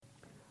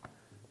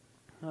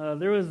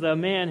There was a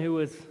man who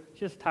was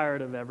just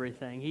tired of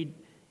everything. He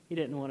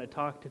didn't want to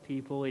talk to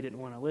people. He didn't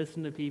want to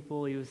listen to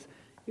people. He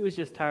was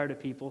just tired of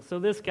people. So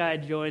this guy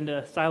joined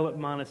a silent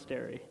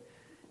monastery.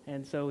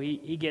 And so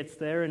he gets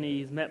there and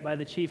he's met by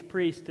the chief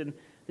priest. And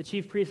the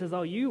chief priest says,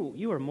 "Oh,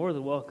 you are more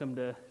than welcome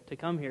to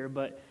come here,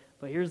 but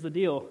here's the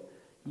deal.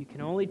 You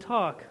can only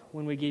talk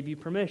when we give you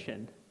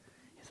permission."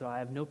 So I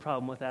have no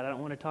problem with that. I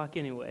don't want to talk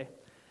anyway.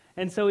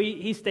 And so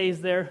he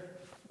stays there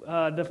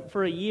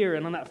for a year.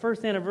 And on that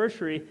first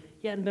anniversary,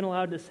 he hadn't been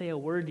allowed to say a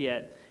word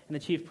yet. And the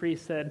chief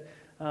priest said,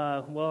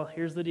 "Well,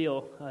 here's the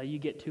deal. You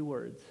get 2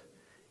 words."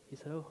 He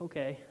said, "Oh,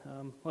 okay."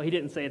 Well, he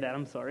didn't say that.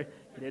 I'm sorry.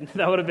 He didn't.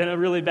 That would have been a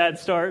really bad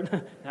start.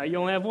 Now you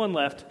only have 1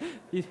 left.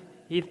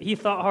 He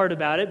thought hard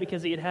about it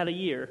because he had a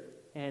year.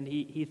 And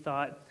he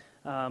thought,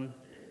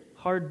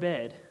 hard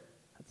bed.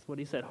 That's what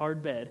he said,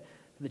 hard bed.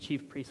 The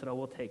chief priest said, "Oh,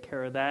 we'll take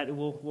care of that.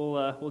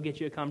 We'll get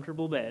you a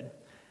comfortable bed."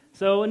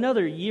 So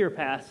another year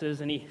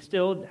passes, and he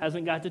still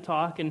hasn't got to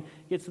talk, and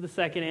gets to the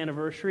second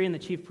anniversary, and the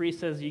chief priest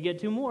says, "You get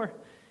 2 more."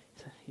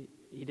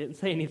 He didn't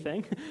say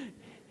anything.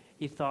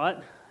 He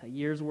thought a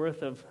year's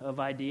worth of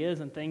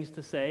ideas and things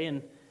to say,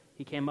 and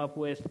he came up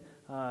with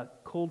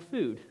cold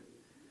food.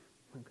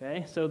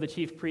 Okay, so the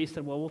chief priest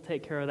said, "Well, we'll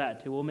take care of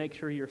that too. We'll make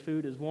sure your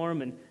food is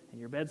warm and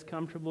your bed's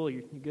comfortable.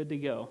 You're good to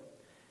go."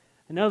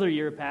 Another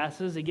year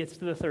passes. He gets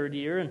to the 3rd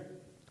year and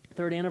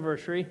 3rd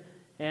anniversary,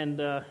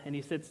 and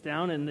he sits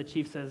down, and the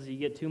chief says, "You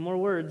get 2 more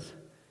words."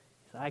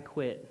 He said, "I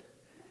quit."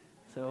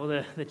 So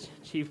the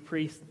chief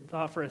priest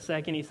thought for a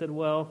second. He said,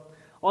 "Well,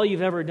 all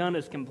you've ever done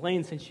is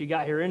complain since you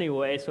got here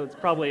anyway, so it's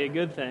probably a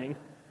good thing."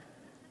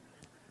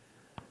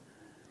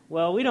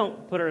 Well, we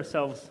don't put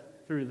ourselves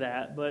through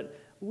that, but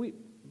we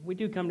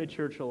do come to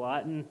church a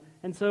lot,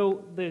 and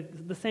so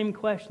the same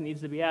question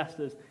needs to be asked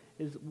is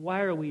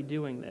why are we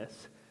doing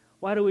this?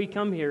 Why do we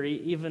come here,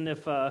 even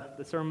if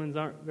the sermons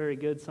aren't very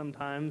good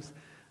sometimes?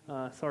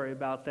 Sorry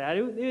about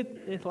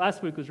that.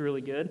 Last week was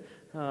really good,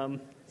 so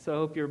I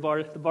hope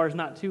the bar's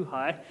not too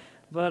high.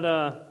 But,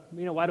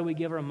 why do we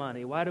give our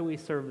money? Why do we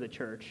serve the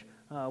church?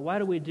 Why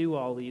do we do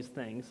all these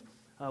things?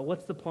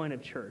 What's the point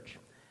of church?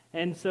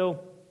 And so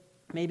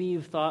maybe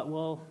you've thought,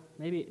 well,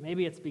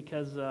 maybe it's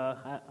because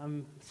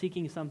I'm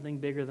seeking something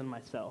bigger than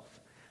myself.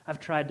 I've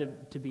tried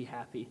to be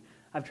happy.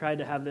 I've tried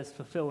to have this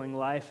fulfilling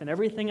life, and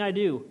everything I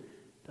do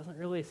doesn't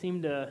really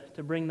seem to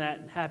bring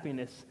that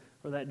happiness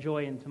or that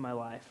joy into my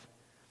life.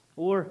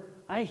 Or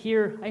I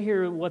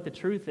hear what the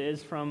truth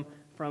is from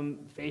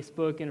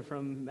Facebook and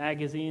from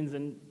magazines,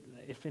 and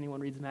if anyone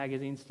reads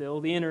magazines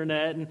still, the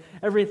internet and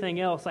everything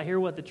else. I hear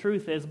what the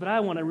truth is, but I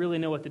want to really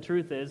know what the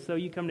truth is, so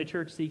you come to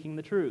church seeking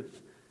the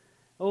truth.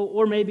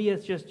 Or maybe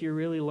it's just you're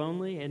really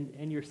lonely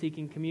and you're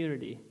seeking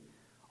community.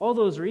 All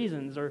those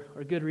reasons are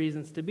good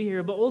reasons to be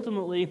here, but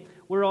ultimately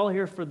we're all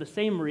here for the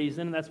same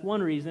reason, and that's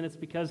one reason. It's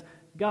because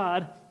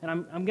God, and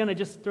I'm going to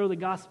just throw the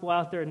gospel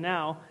out there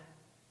now,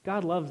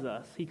 God loves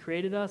us. He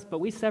created us, but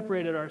we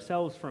separated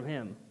ourselves from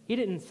Him. He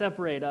didn't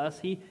separate us.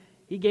 He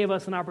gave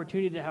us an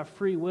opportunity to have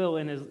free will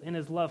in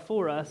His love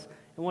for us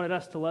and wanted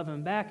us to love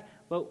Him back,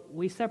 but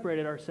we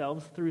separated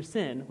ourselves through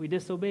sin. We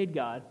disobeyed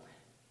God.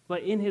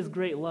 But in His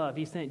great love,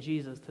 He sent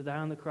Jesus to die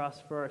on the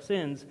cross for our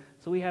sins,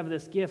 so we have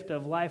this gift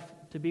of life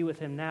to be with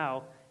Him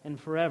now and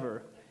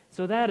forever.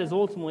 So that is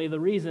ultimately the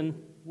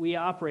reason we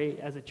operate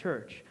as a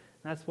church.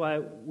 That's why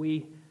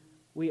we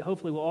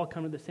hopefully will all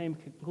come to the same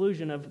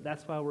conclusion of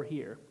that's why we're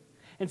here.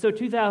 And so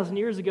 2,000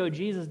 years ago,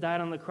 Jesus died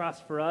on the cross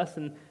for us,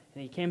 and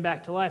He came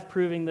back to life,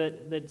 proving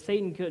that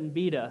Satan couldn't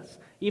beat us.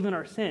 Even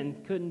our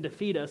sin couldn't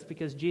defeat us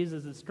because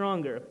Jesus is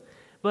stronger.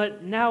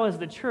 But now as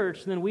the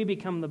church, then we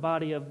become the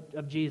body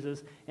of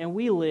Jesus, and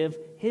we live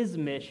His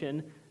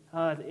mission.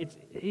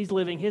 He's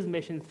living His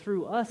mission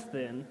through us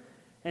then.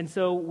 And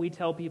so we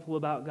tell people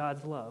about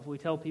God's love. We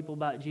tell people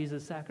about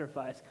Jesus'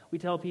 sacrifice. We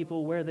tell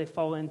people where they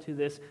fall into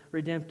this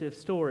redemptive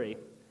story.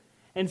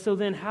 And so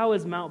then how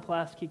is Mount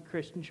Pulaski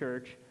Christian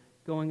Church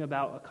going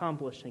about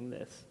accomplishing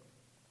this?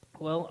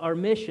 Well, our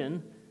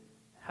mission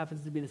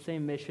happens to be the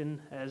same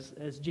mission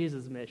as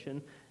Jesus'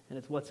 mission, and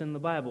it's what's in the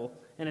Bible.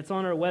 And it's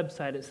on our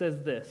website. It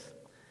says this: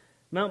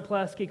 Mount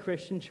Pulaski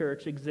Christian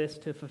Church exists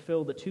to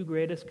fulfill the 2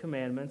 greatest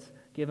commandments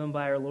given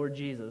by our Lord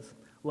Jesus,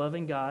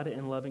 loving God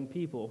and loving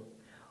people.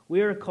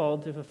 We are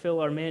called to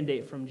fulfill our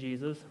mandate from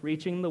Jesus,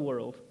 reaching the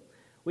world.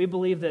 We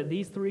believe that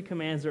these 3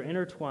 commands are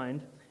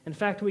intertwined. In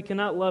fact, we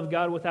cannot love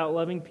God without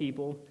loving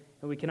people,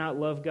 and we cannot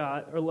love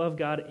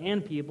God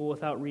and people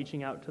without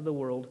reaching out to the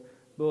world,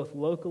 both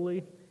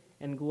locally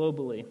and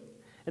globally.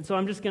 And so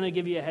I'm just going to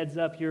give you a heads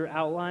up. Your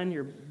outline,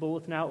 your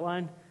bulletin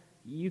outline,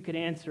 you could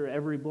answer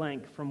every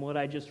blank from what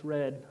I just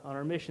read on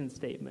our mission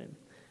statement.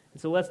 And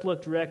so let's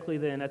look directly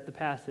then at the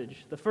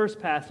passage. The first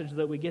passage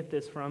that we get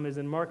this from is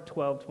in Mark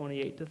 12,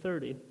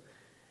 28-30.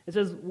 It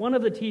says, "One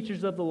of the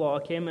teachers of the law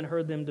came and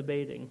heard them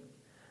debating.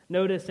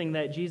 Noticing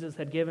that Jesus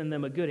had given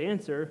them a good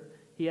answer,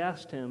 he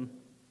asked him,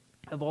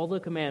 'Of all the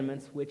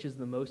commandments, which is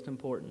the most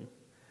important?'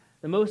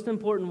 'The most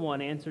important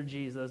one,' answered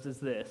Jesus,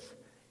 'is this: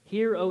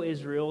 Hear, O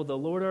Israel, the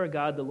Lord our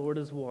God, the Lord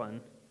is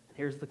one.'"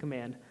 Here's the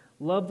command: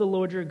 Love the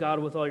Lord your God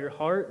with all your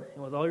heart,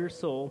 and with all your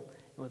soul,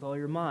 and with all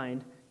your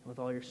mind, and with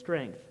all your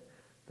strength.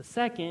 The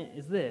second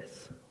is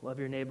this: love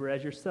your neighbor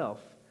as yourself.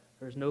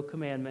 There is no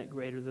commandment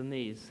greater than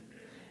these.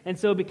 And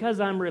so because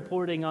I'm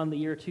reporting on the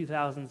year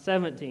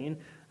 2017,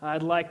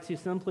 I'd like to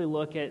simply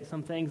look at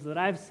some things that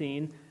I've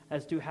seen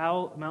as to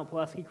how Mount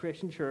Pulaski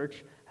Christian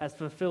Church has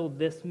fulfilled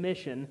this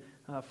mission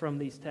from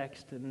these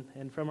texts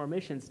and from our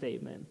mission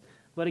statement.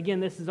 But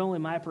again, this is only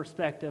my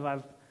perspective.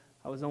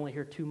 I was only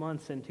here 2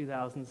 months in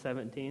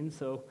 2017,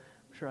 so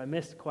I'm sure I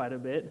missed quite a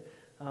bit.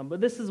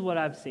 But this is what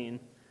I've seen.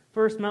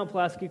 First, Mount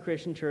Pulaski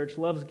Christian Church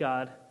loves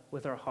God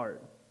with our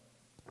heart.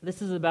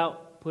 This is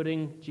about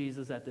putting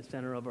Jesus at the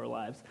center of our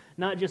lives.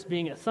 Not just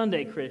being a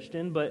Sunday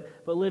Christian, but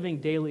living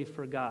daily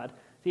for God.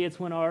 See, it's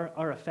when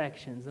our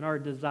affections and our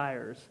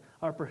desires,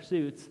 our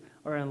pursuits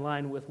are in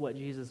line with what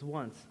Jesus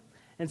wants.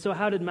 And so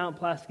how did Mount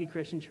Pulaski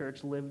Christian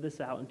Church live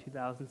this out in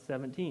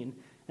 2017?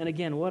 And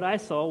again, what I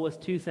saw was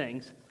two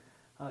things: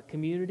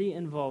 community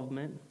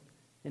involvement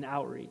and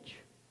outreach.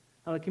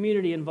 Now, the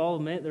community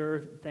involvement, there are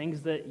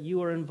things that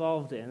you are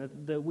involved in,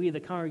 that we, the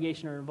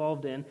congregation, are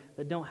involved in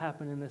that don't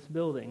happen in this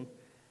building.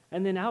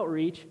 And then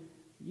outreach,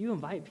 you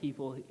invite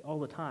people all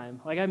the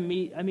time. Like I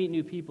meet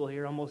new people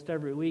here almost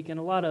every week, and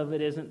a lot of it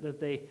isn't that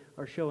they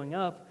are showing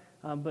up,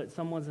 but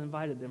someone's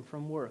invited them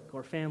from work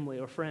or family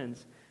or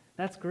friends.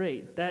 That's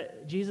great.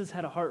 That Jesus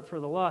had a heart for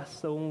the lost,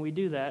 so when we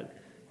do that,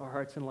 our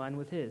heart's in line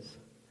with His.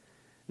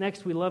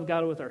 Next, we love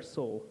God with our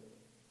soul.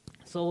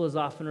 Soul is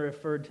often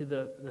referred to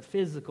the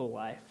physical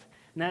life,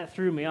 and that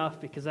threw me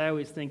off because I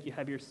always think you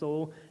have your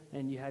soul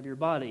and you have your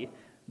body.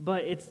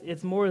 But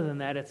it's more than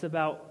that. It's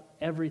about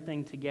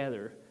everything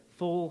together,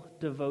 full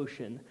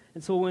devotion.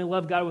 And so when we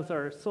love God with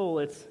our soul,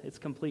 it's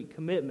complete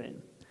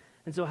commitment.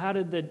 And so how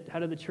did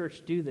the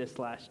church do this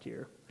last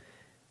year?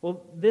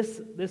 Well,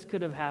 this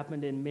could have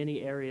happened in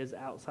many areas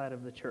outside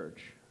of the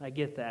church. I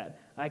get that.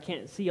 I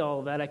can't see all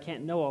of that. I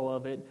can't know all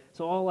of it.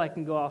 So all I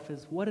can go off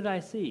is, what did I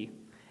see?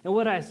 And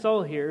what I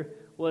saw here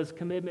was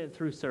commitment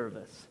through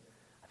service.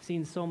 I've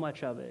seen so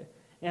much of it.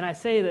 And I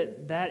say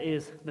that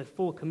is the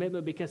full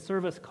commitment because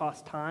service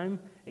costs time,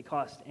 it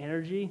costs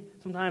energy.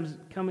 Sometimes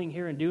coming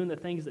here and doing the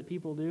things that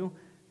people do,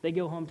 they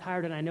go home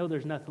tired, and I know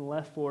there's nothing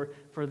left for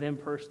them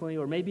personally,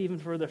 or maybe even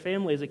for their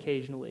families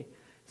occasionally.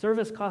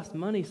 Service costs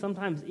money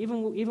sometimes,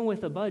 even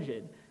with a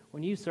budget.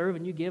 When you serve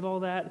and you give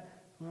all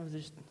that, well,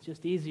 it's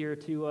just easier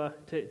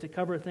to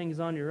cover things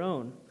on your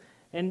own.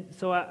 And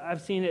so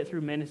I've seen it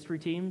through ministry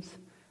teams.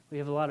 We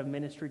have a lot of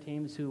ministry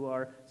teams who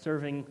are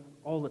serving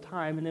all the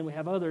time, and then we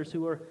have others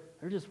who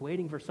they're just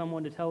waiting for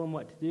someone to tell them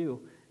what to do.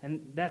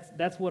 And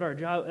that's what our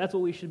job, that's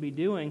what we should be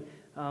doing.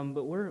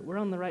 But we're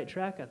on the right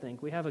track, I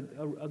think. We have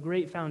a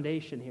great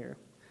foundation here.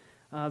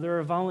 There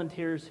are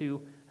volunteers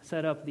who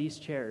set up these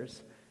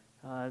chairs.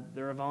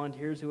 There are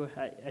volunteers who,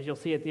 as you'll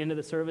see at the end of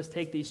the service,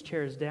 take these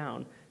chairs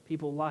down.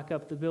 People lock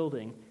up the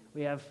building.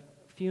 We have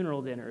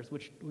funeral dinners,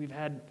 which we've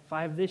had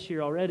 5 this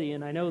year already,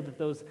 and I know that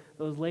those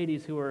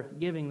ladies who are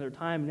giving their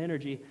time and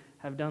energy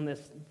have done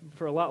this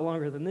for a lot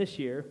longer than this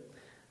year.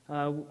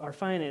 Our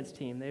finance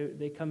team,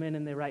 they come in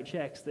and they write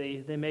checks.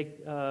 They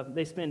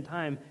spend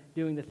time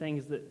doing the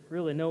things that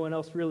really no one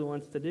else really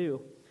wants to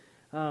do.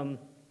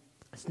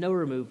 Snow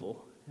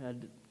removal,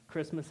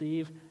 Christmas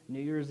Eve,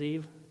 New Year's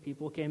Eve,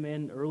 people came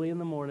in early in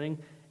the morning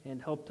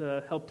and helped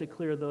to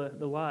clear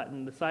the lot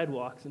and the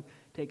sidewalks and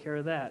take care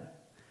of that.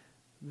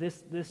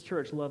 This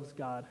church loves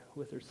God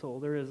with their soul.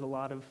 There is a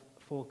lot of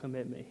full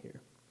commitment here.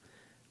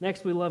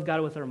 Next, we love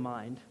God with our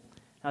mind.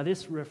 Now,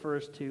 this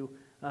refers to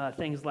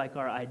things like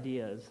our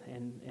ideas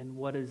and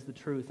what is the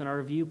truth and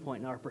our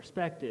viewpoint and our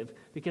perspective.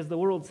 Because the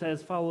world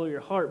says follow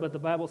your heart, but the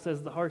Bible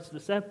says the heart's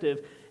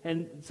deceptive.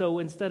 And so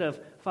instead of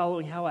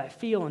following how I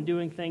feel and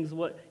doing things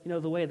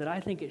the way that I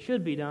think it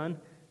should be done,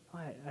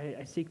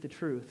 I seek the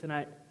truth. And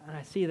I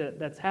see that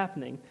that's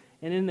happening.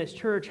 And in this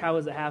church, how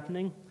is it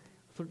happening?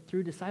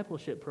 Through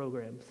discipleship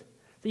programs.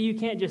 So you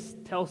can't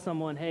just tell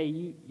someone, hey,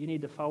 you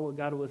need to follow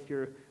God with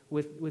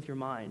your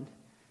mind,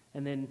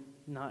 and then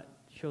not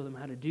show them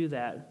how to do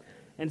that.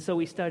 And so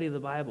we study the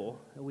Bible.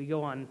 We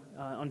go on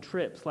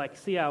trips like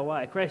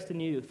CIY, Christ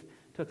in Youth,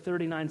 took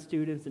 39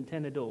 students and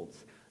 10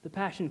 adults. The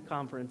Passion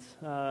Conference,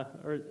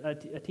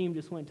 a team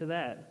just went to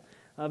that.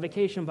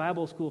 Vacation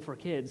Bible School for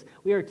kids.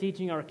 We are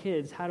teaching our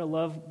kids how to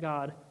love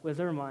God with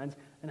their minds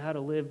and how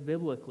to live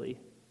biblically.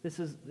 This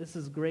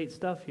is great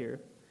stuff here.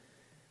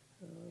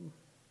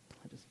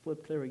 I just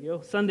flipped, there we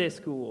go. Sunday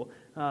school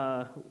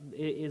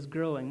is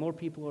growing. More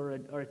people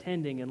are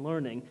attending and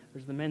learning.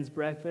 There's the men's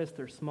breakfast,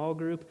 there's small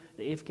group,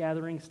 the IF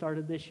gathering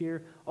started this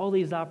year. All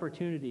these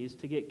opportunities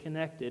to get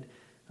connected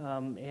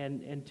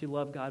and to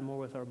love God more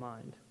with our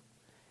mind.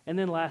 And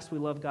then last, we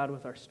love God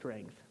with our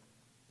strength.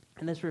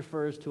 And this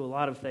refers to a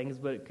lot of things,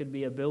 but it could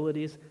be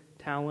abilities,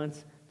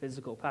 talents,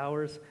 physical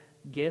powers,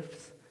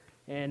 gifts.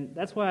 And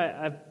that's why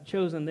I've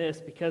chosen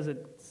this, because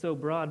it's so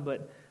broad,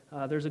 but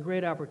there's a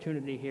great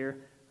opportunity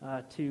here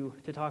to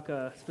talk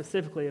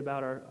specifically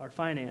about our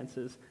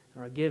finances,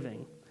 our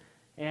giving.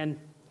 And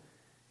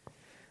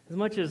as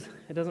much as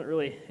it didn't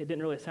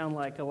really sound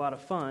like a lot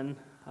of fun,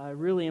 I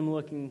really am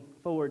looking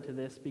forward to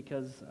this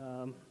because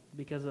of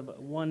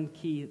one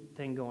key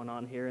thing going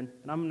on here, and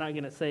I'm not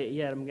going to say it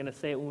yet. I'm going to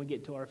say it when we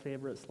get to our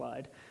favorite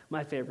slide,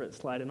 my favorite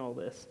slide in all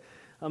this.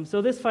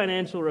 So this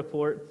financial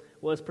report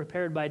was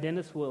prepared by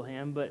Dennis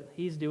Wilhelm, but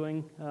he's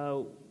doing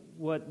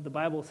what the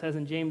Bible says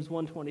in James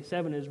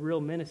 1:27 is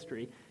real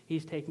ministry.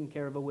 He's taking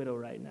care of a widow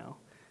right now.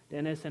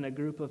 Dennis and a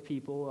group of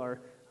people are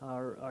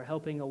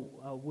helping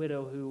a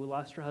widow who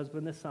lost her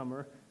husband this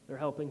summer. They're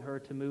helping her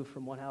to move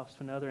from one house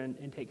to another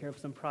and take care of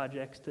some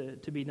projects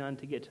to be done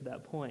to get to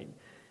that point.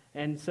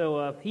 And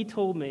so he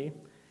told me,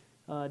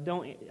 I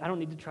don't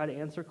need to try to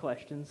answer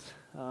questions.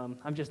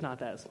 I'm just not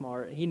that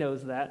smart. He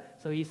knows that.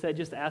 So he said,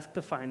 just ask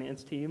the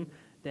finance team,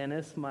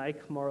 Dennis,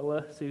 Mike,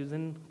 Marla,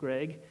 Susan,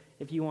 Greg.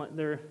 If you want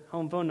their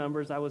home phone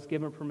numbers, I was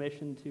given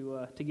permission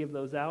to give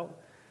those out.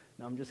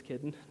 No, I'm just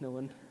kidding.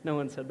 No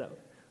one said that.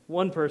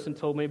 One person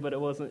told me, but it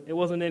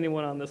wasn't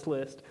anyone on this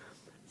list.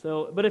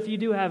 So, but if you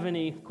do have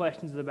any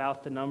questions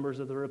about the numbers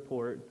of the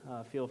report,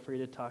 feel free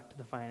to talk to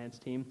the finance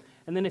team.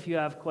 And then if you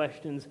have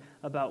questions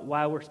about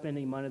why we're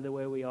spending money the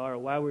way we are, or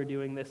why we're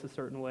doing this a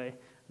certain way,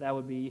 that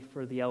would be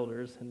for the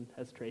elders. And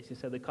as Tracy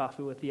said, the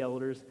coffee with the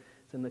elders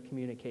is in the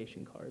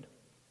communication card.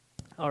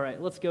 All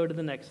right, let's go to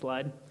the next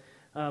slide.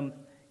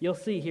 You'll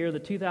see here the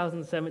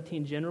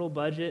 2017 general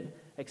budget,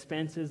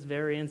 expenses,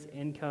 variance,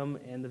 income,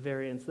 and the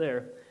variance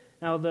there.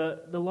 Now,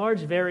 the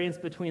large variance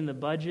between the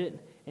budget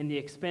and the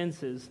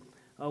expenses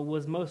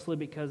was mostly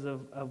because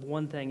of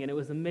one thing, and it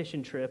was a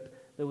mission trip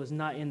that was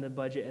not in the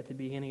budget at the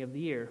beginning of the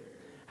year.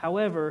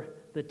 However,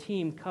 the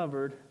team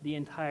covered the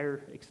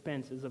entire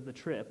expenses of the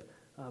trip,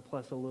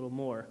 plus a little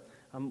more.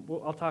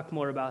 I'll talk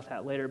more about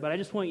that later, but I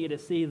just want you to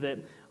see that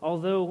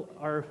although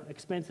our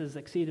expenses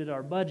exceeded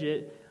our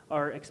budget,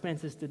 our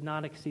expenses did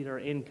not exceed our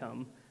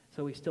income,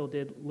 so we still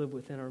did live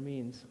within our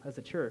means as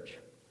a church.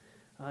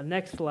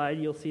 Next slide,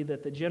 you'll see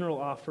that the general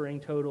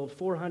offering totaled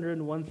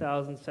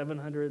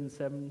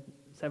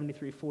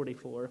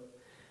 $401,773.44,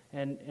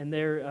 and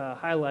they're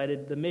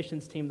highlighted. The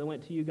missions team that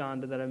went to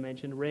Uganda that I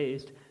mentioned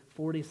raised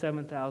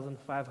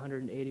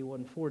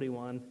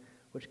 $47,581.41,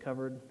 which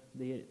covered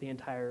the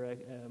entire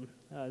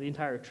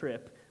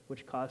trip,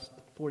 which cost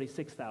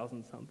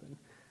 $46,000 something.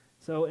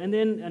 So, and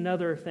then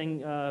another thing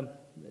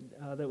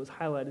that was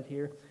highlighted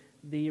here,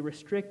 the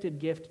restricted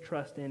gift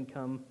trust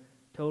income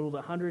totaled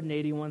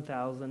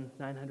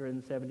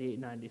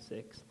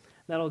 $181,978.96.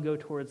 That'll go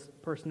towards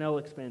personnel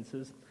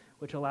expenses,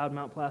 which allowed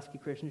Mount Pulaski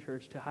Christian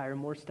Church to hire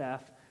more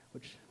staff,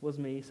 which was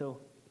me,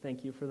 so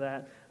thank you for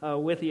that,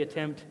 with the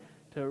attempt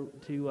to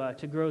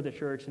grow the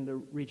church and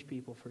to reach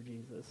people for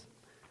Jesus.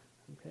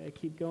 Okay,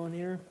 keep going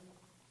here.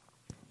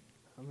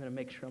 I'm going to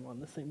make sure I'm on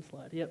the same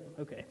slide.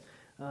 Yep, okay.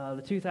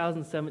 The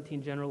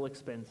 2017 general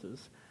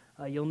expenses.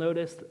 You'll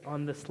notice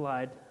on this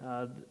slide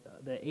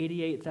the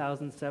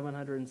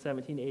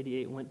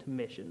 $88,717.88 went to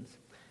missions,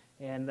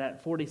 and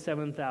that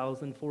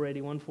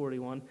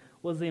 $47,481.41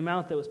 was the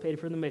amount that was paid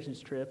for the missions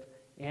trip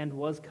and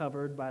was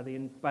covered by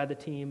the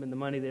team and the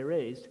money they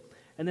raised.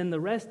 And then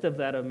the rest of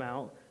that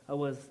amount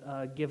was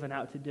given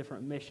out to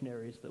different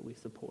missionaries that we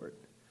support.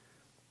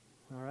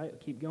 All right,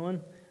 keep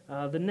going.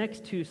 The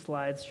next two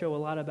slides show a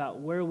lot about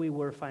where we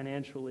were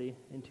financially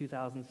in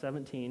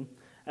 2017,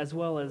 as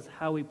well as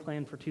how we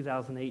plan for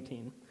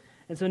 2018.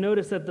 And so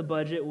notice that the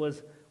budget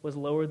was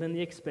lower than the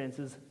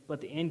expenses,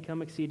 but the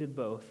income exceeded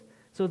both.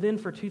 So then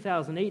for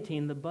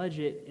 2018, the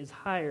budget is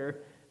higher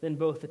than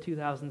both the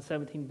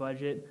 2017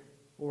 budget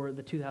or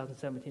the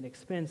 2017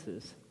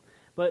 expenses.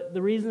 But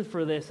the reason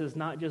for this is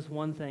not just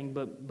one thing,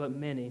 but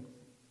many.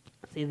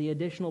 See, the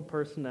additional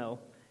personnel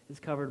is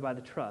covered by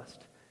the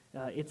trust.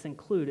 It's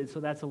included,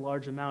 so that's a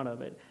large amount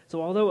of it. So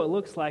although it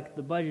looks like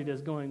the budget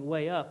is going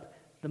way up,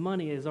 the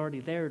money is already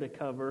there to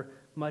cover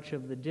much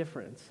of the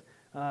difference.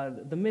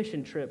 The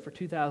mission trip for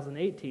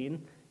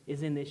 2018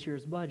 is in this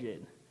year's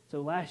budget.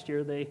 So last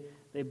year they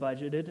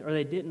budgeted, or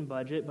they didn't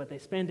budget, but they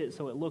spent it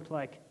so it looked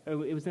like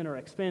it was in our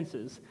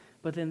expenses.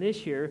 But then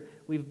this year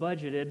we've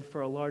budgeted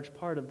for a large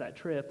part of that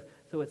trip,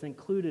 so it's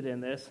included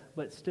in this,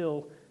 but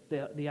still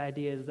the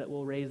idea is that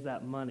we'll raise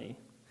that money.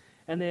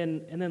 And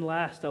then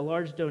last, a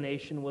large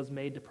donation was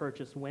made to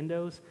purchase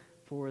windows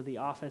for the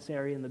office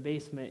area in the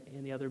basement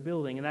in the other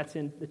building, and that's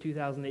in the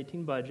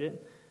 2018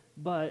 budget,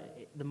 but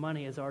the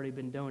money has already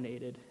been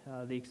donated.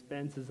 The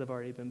expenses have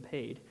already been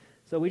paid.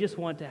 So we just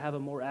want to have a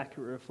more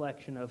accurate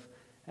reflection of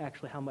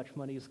actually how much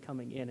money is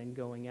coming in and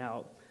going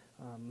out.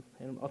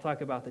 And I'll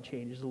talk about the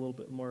changes a little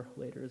bit more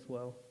later as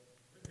well.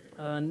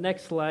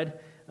 Next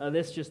slide.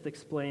 This just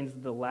explains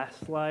the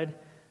last slide,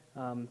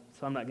 so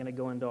I'm not going to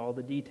go into all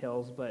the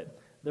details, but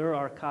there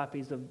are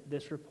copies of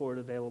this report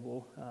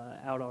available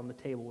out on the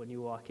table when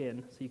you walk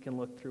in, so you can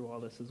look through all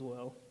this as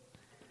well.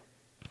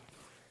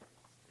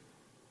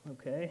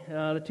 Okay,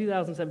 the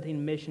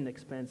 2017 mission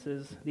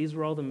expenses, these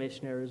were all the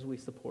missionaries we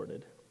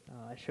supported.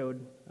 I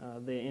showed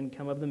the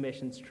income of the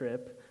missions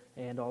trip,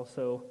 and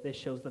also this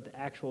shows that the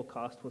actual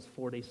cost was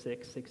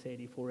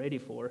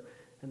 $46,684.84,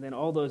 and then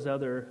all those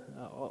other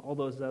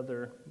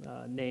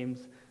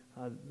names,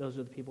 those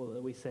are the people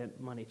that we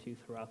sent money to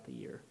throughout the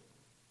year.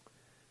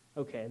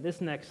 Okay,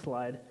 this next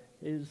slide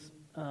is,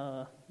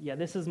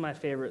 this is my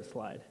favorite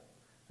slide.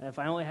 If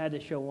I only had to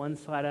show one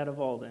slide out of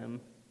all of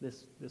them,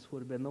 this would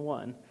have been the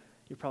one.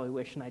 You're probably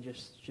wishing I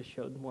just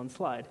showed one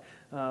slide.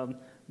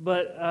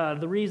 But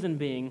the reason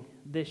being,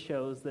 this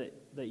shows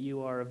that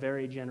you are a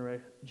very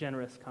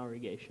generous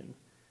congregation.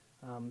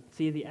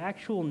 See, the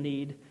actual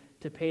need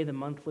to pay the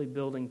monthly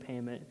building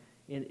payment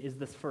is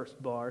this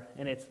first bar,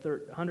 and it's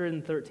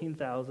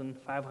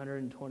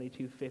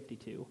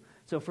 $113,522.52.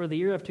 So for the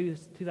year of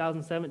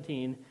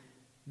 2017,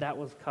 that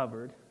was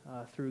covered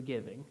through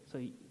giving.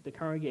 So the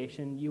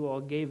congregation, you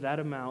all gave that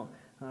amount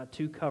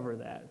to cover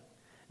that.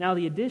 Now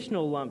the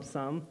additional lump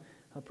sum,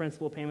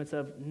 principal payments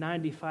of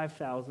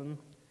 $95,000,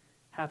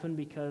 happened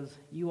because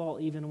you all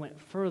even went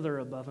further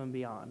above and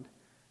beyond.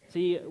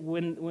 See,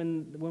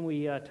 when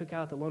we took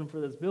out the loan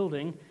for this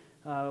building,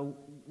 the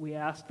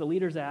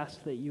leaders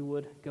asked that you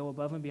would go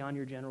above and beyond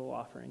your general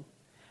offering.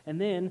 And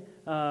then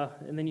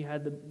you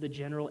had the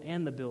general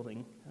and the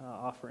building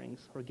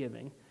offerings or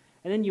giving.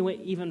 And then you went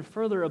even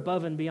further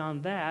above and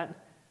beyond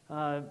that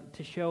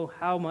to show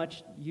how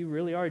much you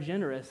really are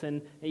generous.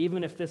 And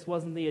even if this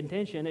wasn't the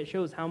intention, it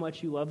shows how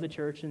much you love the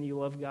church and you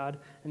love God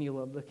and you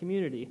love the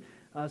community.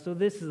 So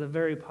this is a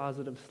very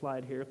positive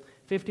slide here.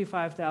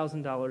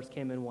 $55,000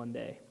 came in one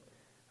day.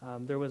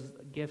 There was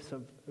a gift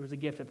of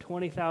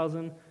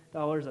 $20,000,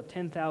 of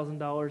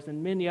 $10,000,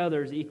 and many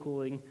others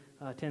equaling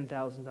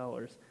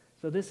 $10,000.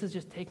 So this is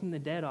just taking the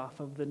debt off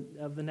of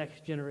the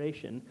next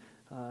generation.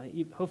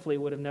 Hopefully it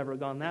would have never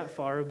gone that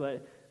far,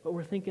 but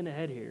we're thinking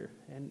ahead here,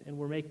 and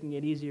we're making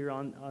it easier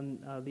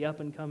on the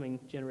up-and-coming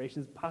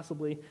generations.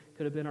 Possibly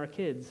could have been our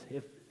kids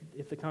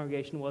if the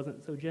congregation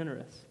wasn't so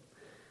generous.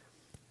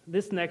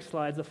 This next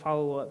slide is a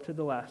follow-up to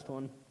the last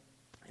one,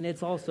 and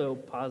it's also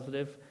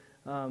positive.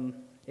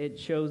 It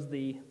shows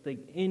the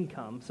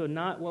income, so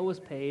not what was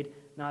paid,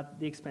 not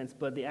the expense,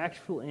 but the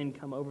actual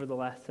income over the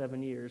last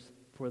 7 years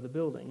for the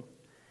building.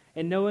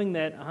 And knowing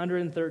that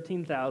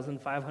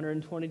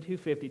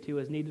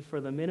 $113,522.52 is needed for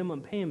the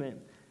minimum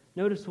payment,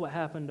 notice what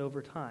happened over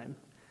time.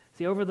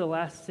 See, over the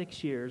last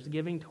 6 years,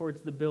 giving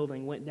towards the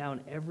building went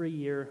down every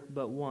year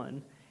but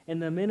one, and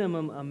the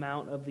minimum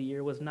amount of the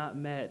year was not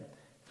met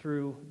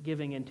through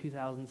giving in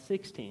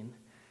 2016.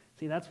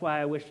 See, that's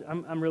why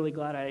I'm really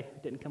glad I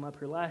didn't come up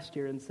here last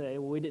year and say,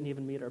 well, we didn't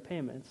even meet our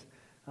payments,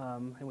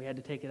 and we had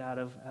to take it out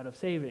of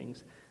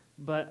savings.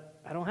 But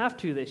I don't have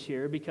to this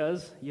year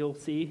because you'll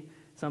see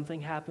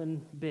something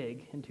happened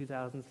big in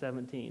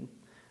 2017.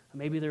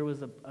 Maybe there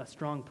was a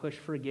strong push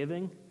for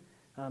giving.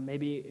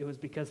 Maybe it was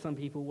because some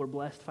people were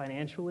blessed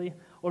financially.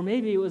 Or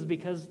maybe it was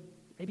because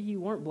maybe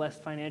you weren't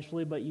blessed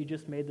financially, but you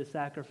just made the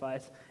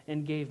sacrifice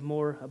and gave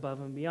more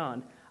above and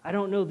beyond. I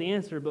don't know the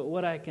answer, but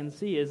what I can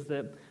see is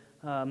that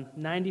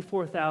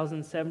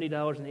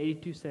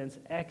 $94,070.82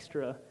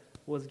 extra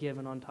was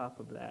given on top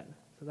of that.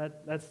 So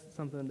that's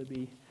something to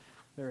be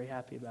very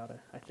happy about,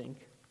 I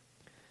think.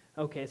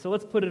 Okay, so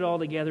let's put it all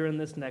together in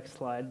this next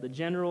slide, the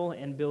general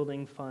and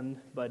building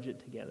fund budget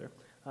together.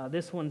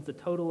 This one's the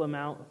total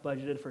amount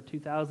budgeted for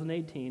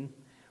 2018,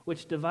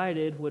 which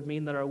divided would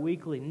mean that our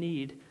weekly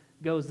need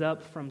goes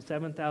up from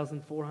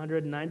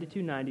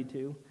 $7,492.92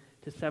 to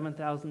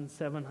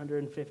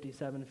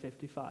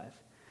 $7,757.55.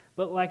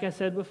 But like I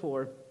said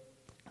before,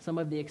 some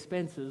of the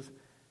expenses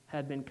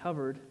had been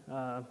covered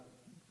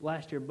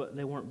last year, but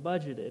they weren't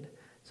budgeted.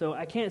 So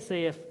I can't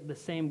say if the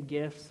same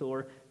gifts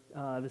or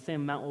the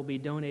same amount will be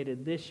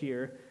donated this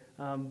year,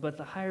 but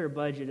the higher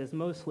budget is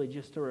mostly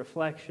just a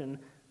reflection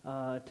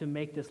to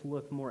make this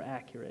look more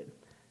accurate.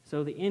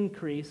 So the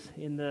increase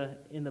in the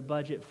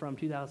budget from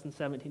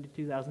 2017 to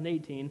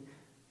 2018,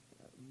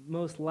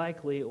 most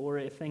likely, or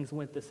if things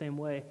went the same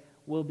way,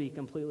 will be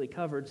completely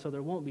covered, so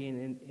there won't be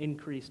an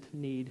increased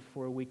need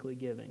for weekly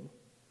giving.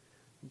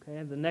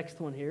 Okay, the next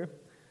one here,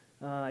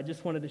 I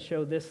just wanted to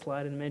show this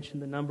slide and mention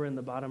the number in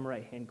the bottom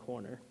right-hand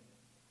corner.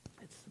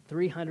 It's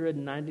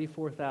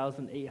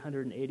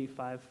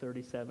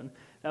 $394,885.37.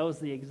 That was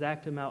the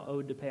exact amount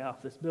owed to pay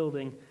off this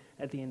building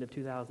at the end of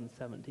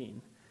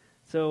 2017.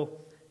 So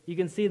you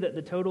can see that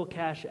the total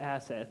cash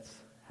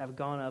assets have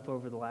gone up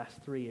over the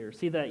last 3 years.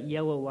 See that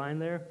yellow line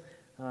there?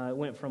 It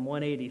went from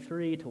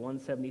 183 to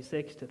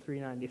 176 to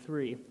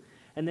 393.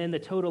 And then the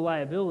total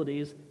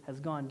liabilities has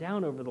gone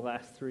down over the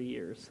last 3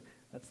 years.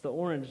 That's the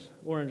orange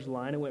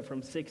line. It went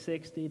from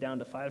 660 down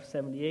to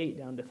 578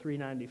 down to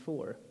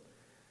 394.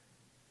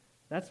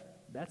 That's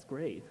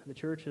great. The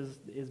church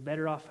is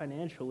better off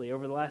financially.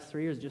 Over the last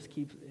 3 years,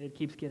 it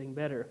keeps getting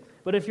better.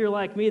 But if you're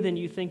like me, then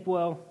you think,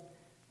 well,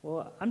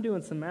 I'm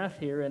doing some math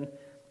here, and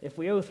if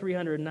we owe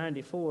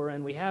 $394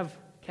 and we have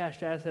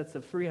cash assets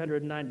of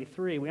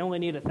 $393, we only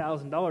need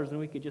 $1,000, and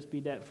we could just be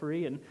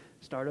debt-free and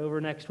start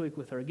over next week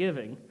with our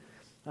giving.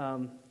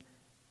 That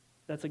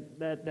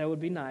would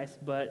be nice,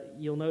 but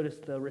you'll notice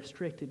the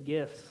restricted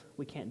gifts,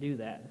 we can't do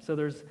that. So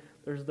there's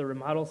the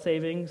remodel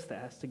savings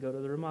that has to go to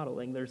the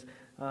remodeling. There's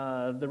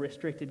the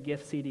restricted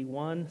gift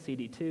CD1,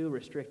 CD2,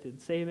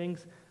 restricted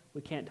savings. We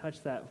can't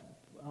touch that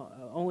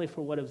only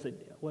for what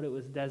it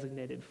was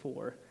designated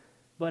for.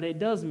 But it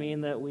does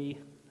mean that we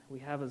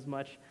have as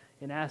much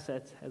in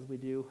assets as we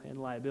do in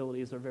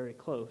liabilities are very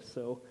close.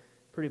 So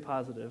pretty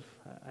positive,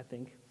 I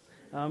think.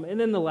 And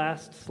then the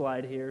last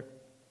slide here.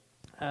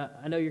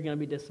 I know you're going to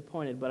be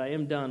disappointed, but I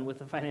am done with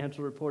the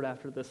financial report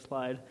after this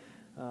slide.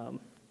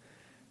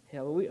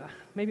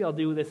 Maybe I'll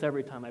do this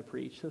every time I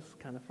preach. This is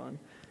kind of fun.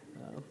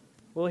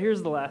 Well,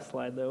 here's the last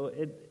slide, though.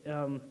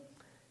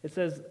 It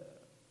says,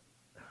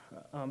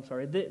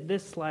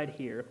 this slide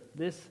here,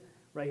 this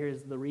right here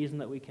is the reason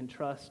that we can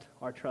trust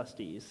our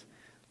trustees,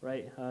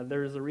 right?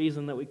 There's a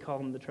reason that we call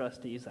them the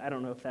trustees. I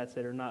don't know if that's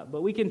it or not,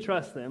 but we can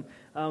trust them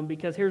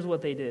because here's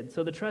what they did.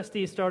 So the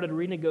trustees started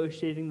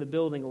renegotiating the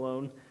building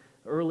loan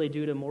early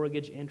due to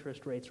mortgage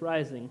interest rates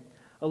rising.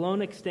 A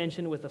loan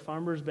extension with the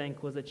Farmers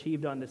Bank was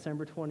achieved on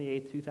December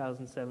 28,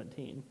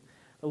 2017.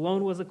 The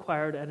loan was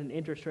acquired at an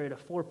interest rate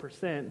of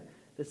 4%.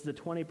 This is a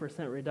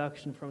 20%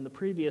 reduction from the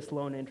previous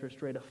loan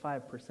interest rate of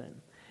 5%.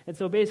 And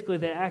so basically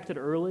they acted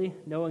early,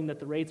 knowing that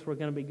the rates were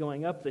going to be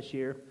going up this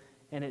year,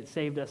 and it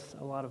saved us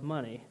a lot of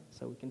money,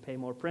 so we can pay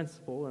more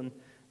principal and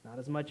not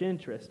as much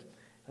interest.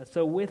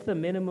 So with the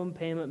minimum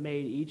payment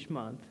made each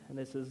month, and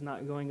this is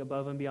not going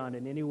above and beyond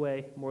in any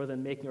way more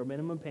than making our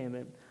minimum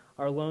payment,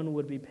 our loan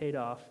would be paid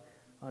off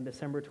on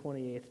December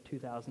 28th,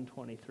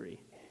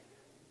 2023.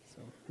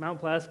 So Mount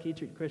Pulaski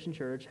Christian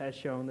Church has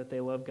shown that they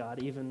love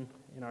God even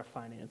in our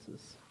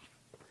finances.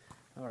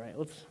 All right,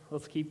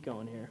 let's keep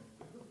going here.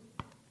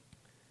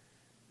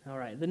 All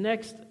right, the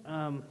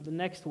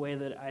next way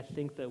that I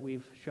think that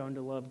we've shown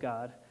to love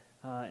God,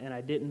 and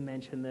I didn't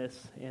mention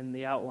this in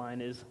the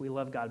outline, is we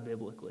love God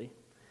biblically.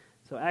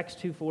 So Acts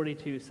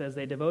 2:42 says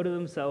they devoted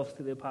themselves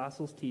to the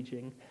apostles'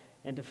 teaching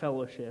and to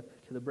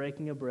fellowship, to the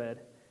breaking of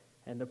bread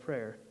and to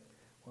prayer.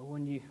 Well,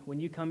 when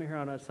you come here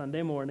on a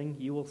Sunday morning,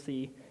 you will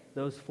see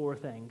those four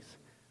things.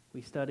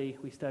 We study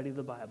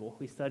the Bible.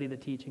 We study the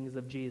teachings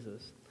of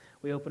Jesus.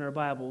 We open our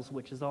Bibles,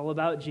 which is all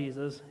about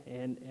Jesus,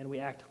 and we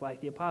act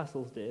like the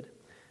apostles did.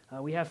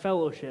 We have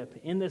fellowship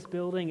in this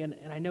building, and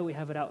I know we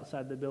have it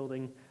outside the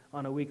building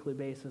on a weekly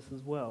basis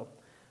as well.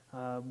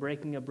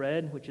 Breaking of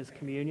bread, which is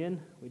communion,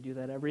 we do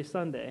that every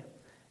Sunday.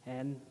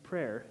 And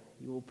prayer,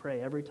 you will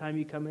pray every time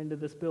you come into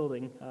this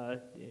building,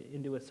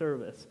 into a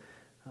service.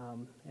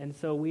 And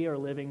so we are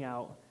living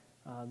out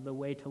the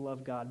way to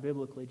love God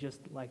biblically, just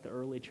like the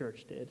early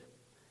church did.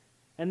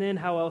 And then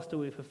how else do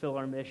we fulfill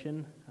our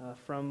mission?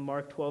 From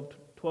Mark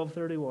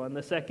 12:31,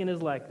 the second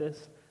is like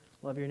this: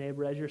 love your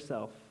neighbor as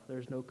yourself.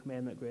 There's no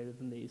commandment greater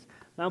than these.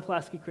 Mount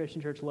Pulaski Christian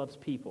Church loves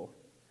people.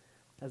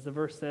 As the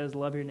verse says,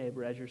 love your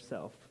neighbor as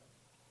yourself.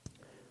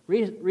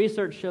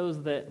 Research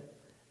shows that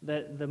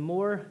the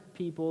more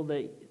people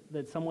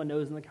that someone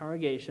knows in the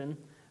congregation,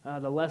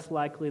 the less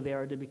likely they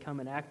are to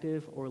become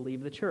inactive or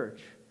leave the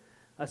church.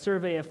 A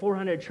survey of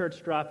 400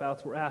 church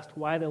dropouts were asked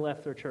why they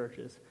left their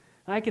churches.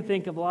 And I could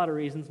think of a lot of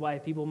reasons why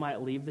people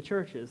might leave the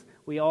churches.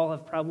 We all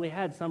have probably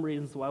had some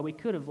reasons why we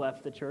could have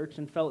left the church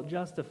and felt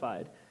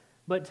justified.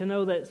 But to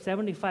know that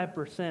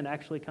 75%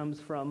 actually comes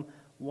from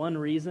one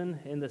reason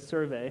in the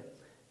survey,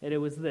 and it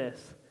was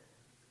this.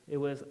 It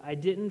was, I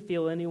didn't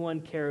feel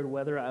anyone cared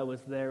whether I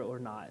was there or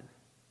not.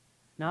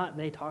 Not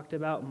they talked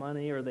about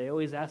money, or they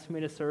always asked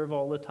me to serve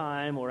all the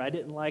time, or I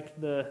didn't like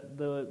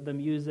the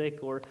music,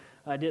 or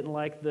I didn't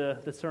like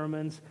the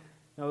sermons.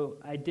 No,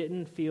 I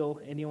didn't feel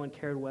anyone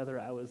cared whether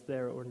I was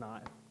there or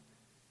not.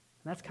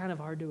 And that's kind of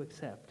hard to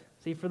accept.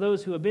 See, for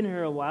those who have been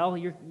here a while,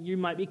 you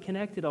might be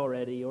connected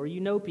already, or you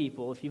know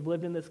people if you've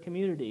lived in this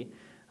community.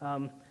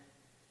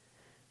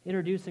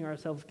 Introducing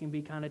ourselves can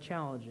be kind of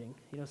challenging.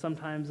 You know,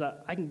 sometimes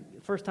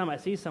first time I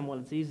see someone,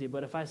 it's easy,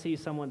 but if I see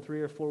someone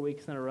 3 or 4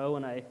 weeks in a row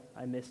and I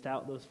missed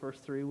out those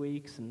first 3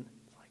 weeks, and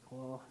it's like,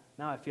 well,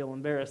 now I feel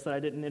embarrassed that I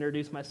didn't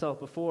introduce myself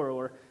before,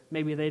 or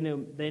maybe they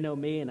know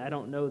me and I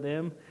don't know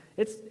them.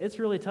 It's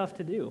really tough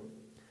to do.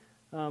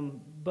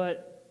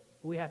 But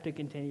we have to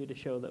continue to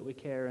show that we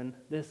care, and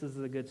this is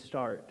a good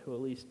start to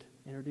at least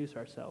introduce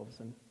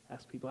ourselves and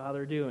ask people how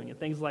they're doing and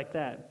things like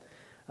that.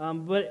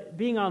 But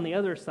being on the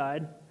other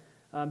side,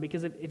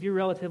 because if you're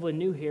relatively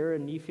new here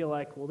and you feel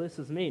like, well, this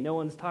is me, no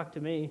one's talked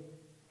to me,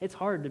 it's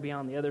hard to be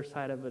on the other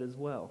side of it as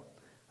well.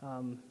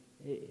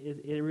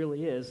 It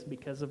really is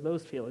because of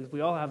those feelings. We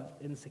all have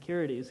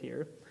insecurities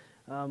here.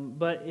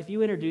 But if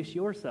you introduce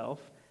yourself,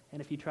 and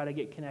if you try to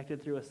get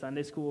connected through a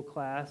Sunday school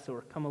class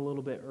or come a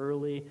little bit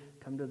early,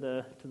 come to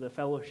the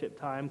fellowship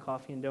time,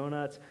 coffee and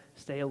donuts,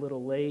 stay a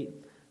little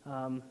late,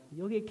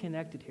 you'll get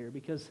connected here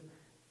because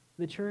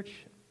the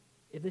church,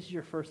 if this is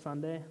your first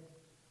Sunday,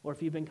 or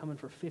if you've been coming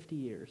for 50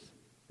 years,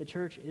 the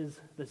church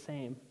is the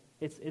same.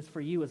 It's for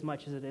you as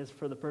much as it is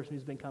for the person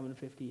who's been coming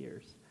 50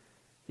 years.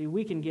 See,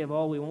 we can give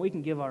all we want. We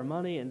can give our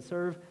money and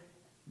serve,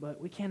 but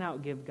we can't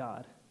outgive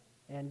God.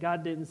 And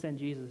God didn't send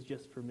Jesus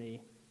just for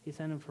me. He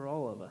sent him for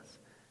all of us.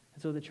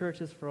 And so the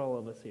church is for all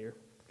of us here.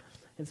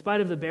 In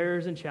spite of the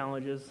barriers and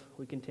challenges,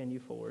 we continue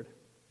forward.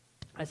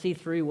 I see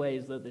 3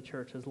 ways that the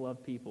church has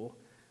loved people.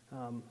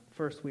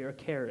 First, we are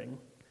caring.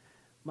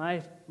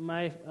 My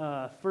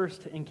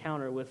first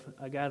encounter with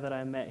a guy that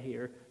I met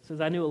here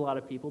says I knew a lot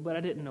of people, but I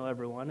didn't know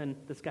everyone. And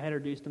this guy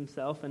introduced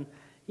himself, and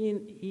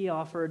he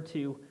offered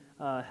to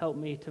help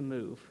me to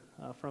move.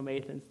 from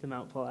Athens to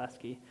Mount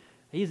Pulaski.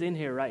 He's in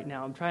here right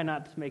now. I'm trying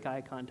not to make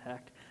eye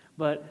contact.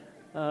 But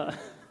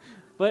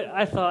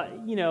I thought,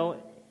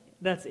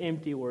 that's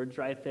empty words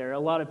right there. A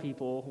lot of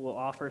people will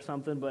offer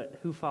something, but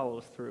who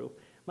follows through?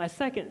 My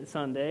second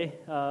Sunday,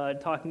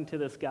 talking to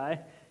this guy,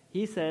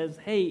 he says,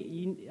 hey,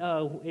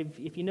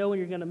 if you know when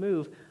you're going to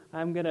move,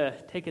 I'm going to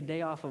take a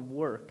day off of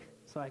work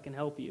so I can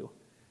help you.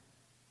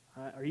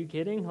 Are you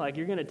kidding? Like,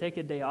 you're going to take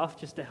a day off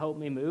just to help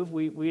me move?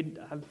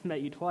 I've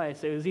met you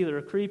twice. It was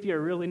either creepy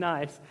or really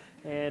nice.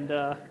 And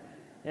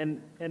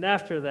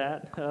after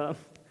that,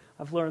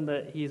 I've learned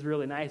that he's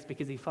really nice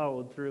because he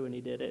followed through and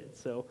he did it.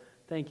 So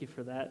thank you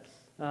for that.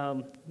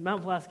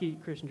 Mount Pulaski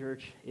Christian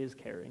Church is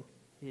caring.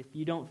 If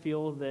you don't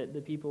feel that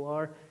the people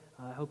are,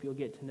 I hope you'll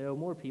get to know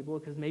more people,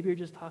 because maybe you're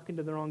just talking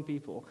to the wrong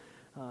people.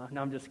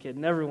 No, I'm just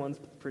kidding. Everyone's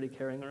pretty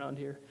caring around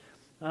here.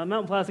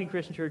 Mount Pulaski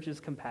Christian Church is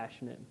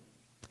compassionate.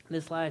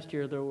 This last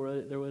year, there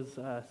was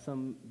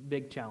some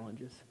big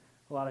challenges.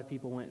 A lot of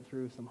people went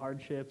through some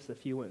hardships. A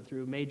few went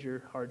through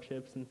major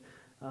hardships,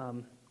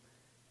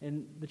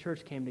 and the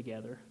church came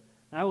together.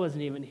 I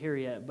wasn't even here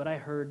yet, but I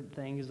heard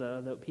things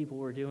that people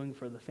were doing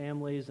for the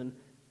families, and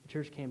the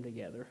church came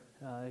together.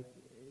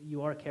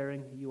 You are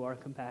caring, you are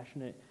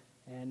compassionate,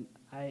 and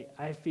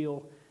I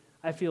feel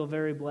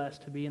very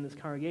blessed to be in this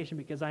congregation,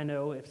 because I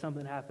know if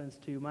something happens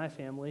to my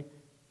family,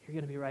 you're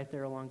going to be right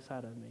there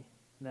alongside of me.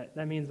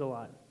 That means a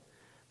lot.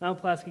 Mount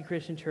Pulaski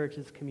Christian Church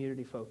is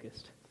community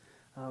focused.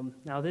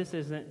 Now, this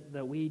isn't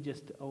that we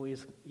just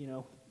always,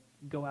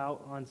 go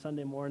out on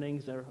Sunday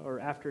mornings or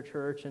after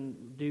church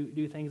and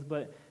do things,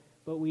 but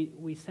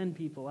we send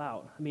people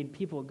out. I mean,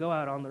 people go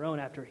out on their own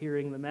after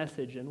hearing the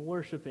message and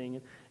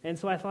worshiping. And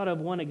so I thought of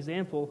one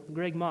example.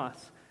 Greg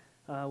Moss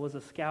was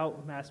a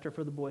scout master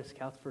for the Boy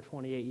Scouts for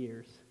 28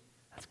 years.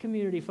 That's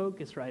community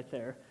focus right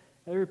there.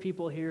 There are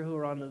people here who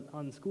are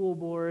on school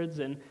boards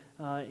and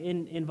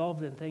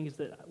involved in things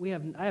that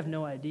I have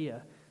no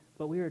idea,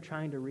 but we are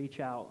trying to reach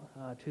out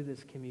to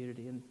this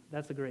community, and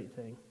that's a great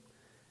thing.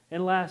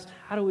 And last,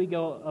 how do we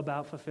go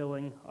about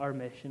fulfilling our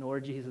mission, or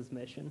Jesus'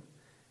 mission?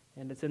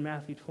 And it's in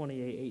Matthew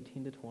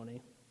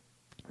 28:18-20.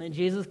 And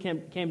Jesus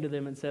came to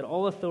them and said,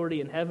 "All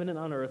authority in heaven and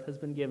on earth has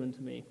been given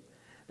to me.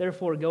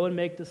 Therefore, go and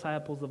make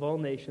disciples of all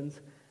nations,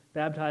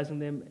 baptizing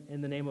them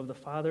in the name of the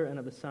Father and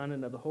of the Son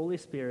and of the Holy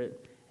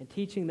Spirit, and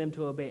teaching them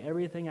to obey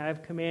everything I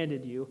have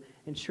commanded you,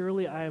 and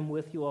surely I am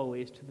with you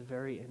always to the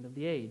very end of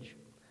the age."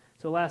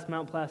 So last,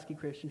 Mount Pulaski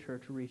Christian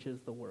Church reaches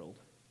the world.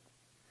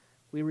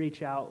 We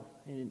reach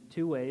out in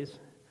two ways.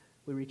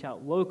 We reach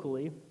out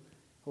locally,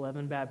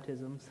 11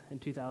 baptisms in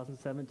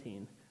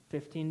 2017,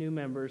 15 new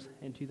members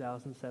in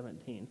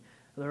 2017.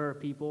 There are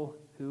people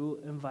who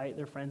invite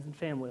their friends and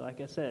family,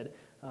 like I said.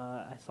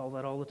 I saw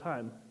that all the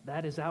time.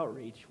 That is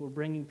outreach. We're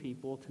bringing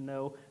people to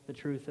know the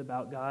truth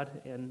about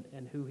God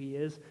and who He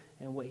is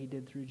and what He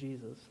did through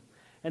Jesus.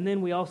 And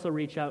then we also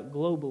reach out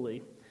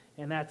globally,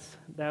 and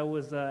that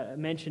was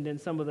mentioned in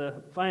some of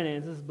the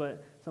finances,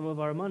 but some of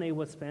our money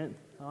was spent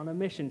on a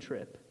mission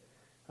trip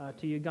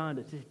to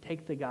Uganda to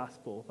take the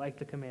gospel, like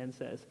the command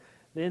says.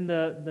 Then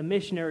the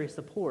missionary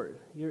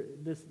support,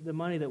 the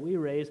money that we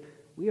raise,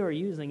 we are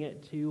using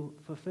it to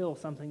fulfill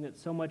something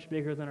that's so much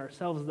bigger than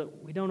ourselves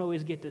that we don't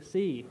always get to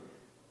see.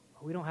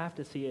 We don't have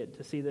to see it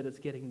to see that it's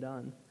getting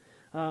done.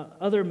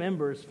 Other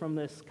members from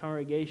this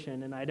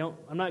congregation, and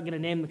I'm not going to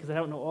name them because I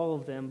don't know all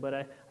of them, but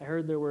I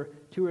heard there were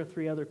 2 or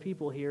 3 other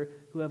people here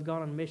who have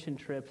gone on mission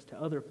trips to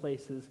other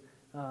places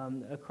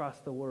across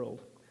the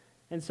world.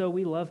 And so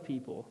we love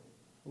people.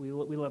 We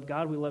love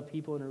God, we love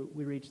people, and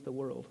we reach the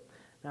world.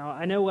 Now,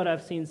 I know what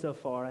I've seen so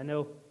far. I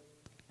know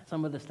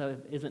some of this stuff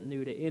isn't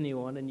new to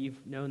anyone, and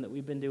you've known that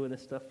we've been doing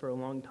this stuff for a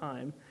long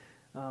time.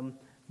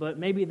 But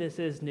maybe this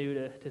is new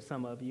to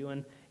some of you.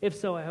 And if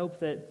so, I hope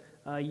that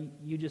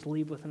you just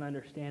leave with an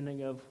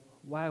understanding of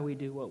why we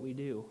do what we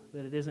do,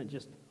 that it isn't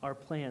just our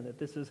plan, that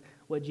this is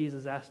what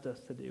Jesus asked us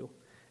to do.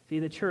 See,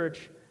 the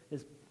church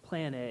is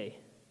plan A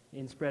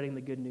in spreading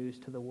the good news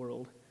to the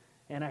world.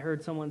 And I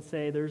heard someone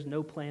say there's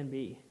no plan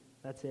B.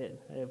 That's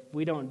it. If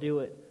we don't do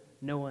it,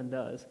 no one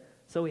does.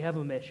 So we have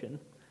a mission.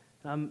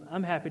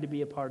 I'm happy to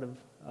be a part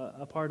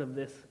of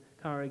this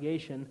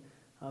congregation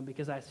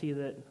because I see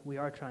that we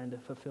are trying to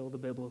fulfill the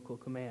biblical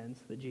commands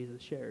that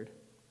Jesus shared.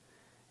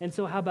 And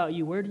so how about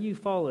you? Where do you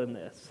fall in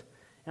this?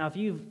 Now, if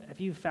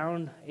you've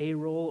found a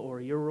role or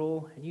your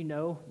role, and you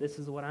know this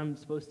is what I'm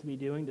supposed to be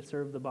doing to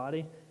serve the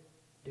body,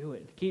 do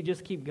it.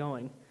 Just keep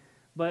going.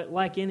 But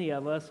like any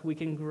of us, we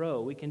can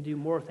grow. We can do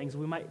more things.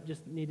 We might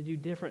just need to do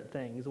different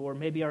things, or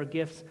maybe our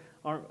gifts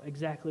aren't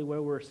exactly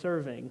where we're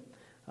serving.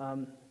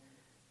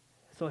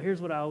 So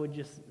here's what I would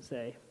just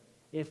say.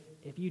 If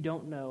you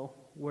don't know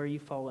where you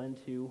fall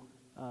into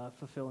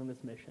fulfilling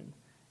this mission,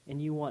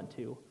 and you want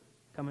to,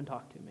 come and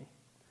talk to me.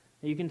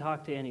 You can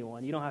talk to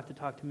anyone. You don't have to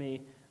talk to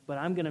me, but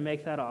I'm going to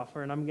make that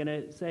offer, and I'm going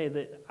to say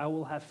that I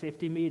will have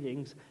 50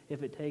 meetings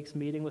if it takes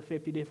meeting with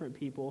 50 different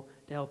people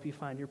to help you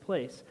find your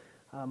place.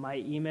 My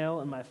email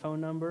and my phone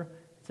number,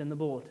 it's in the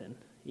bulletin.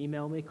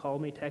 email me, call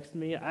me, text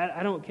me.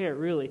 I don't care,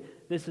 really.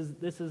 This is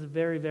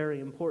very, very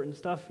important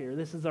stuff here.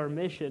 This is our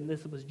mission.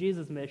 This was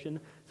Jesus' mission,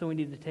 so we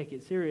need to take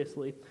it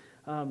seriously.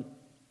 And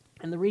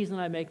the reason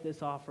I make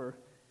this offer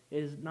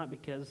is not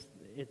because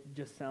it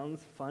just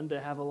sounds fun to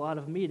have a lot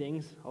of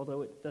meetings,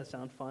 although it does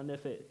sound fun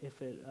if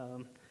it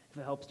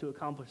helps to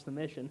accomplish the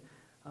mission.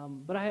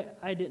 But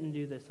I didn't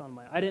do this on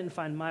my own. I didn't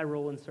find my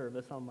role in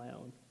service on my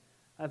own.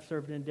 I've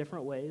served in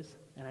different ways,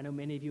 and I know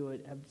many of you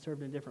have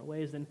served in different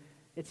ways, and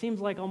it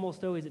seems like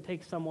almost always it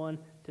takes someone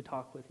to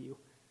talk with you,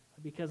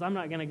 because I'm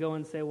not going to go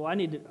and say, well,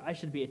 I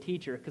should be a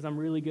teacher because I'm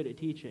really good at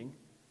teaching.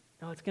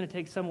 No, it's going to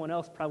take someone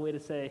else probably to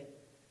say,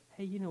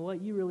 hey, you know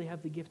what, you really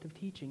have the gift of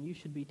teaching. You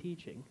should be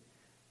teaching.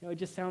 It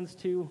just sounds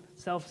too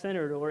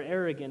self-centered or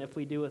arrogant if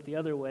we do it the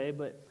other way,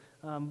 but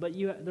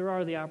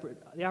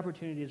the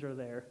opportunities are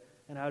there,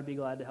 and I would be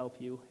glad to help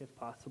you if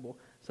possible,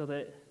 so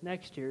that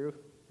next year,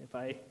 if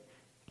I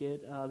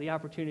get the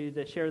opportunity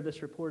to share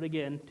this report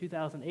again,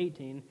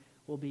 2018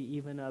 will be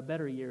even a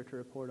better year to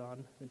report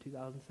on than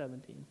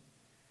 2017.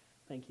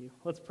 Thank you.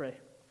 Let's pray.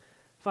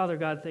 Father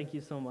God, thank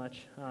you so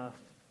much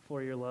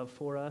for your love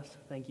for us.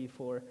 Thank you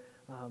for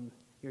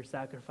your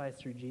sacrifice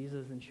through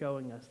Jesus and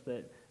showing us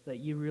that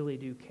you really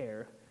do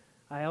care.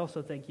 I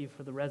also thank you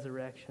for the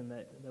resurrection,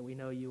 that we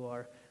know you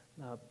are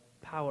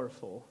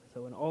powerful.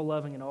 So an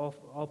all-loving and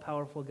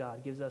all-powerful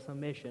God gives us a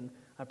mission.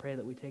 I pray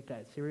that we take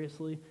that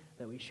seriously,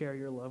 that we share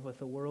your love with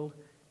the world,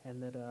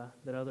 and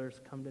that others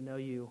come to know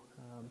you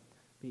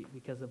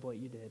because of what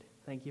you did.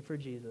 Thank you for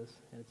Jesus,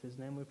 and it's his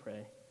name we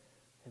pray.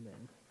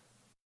 Amen.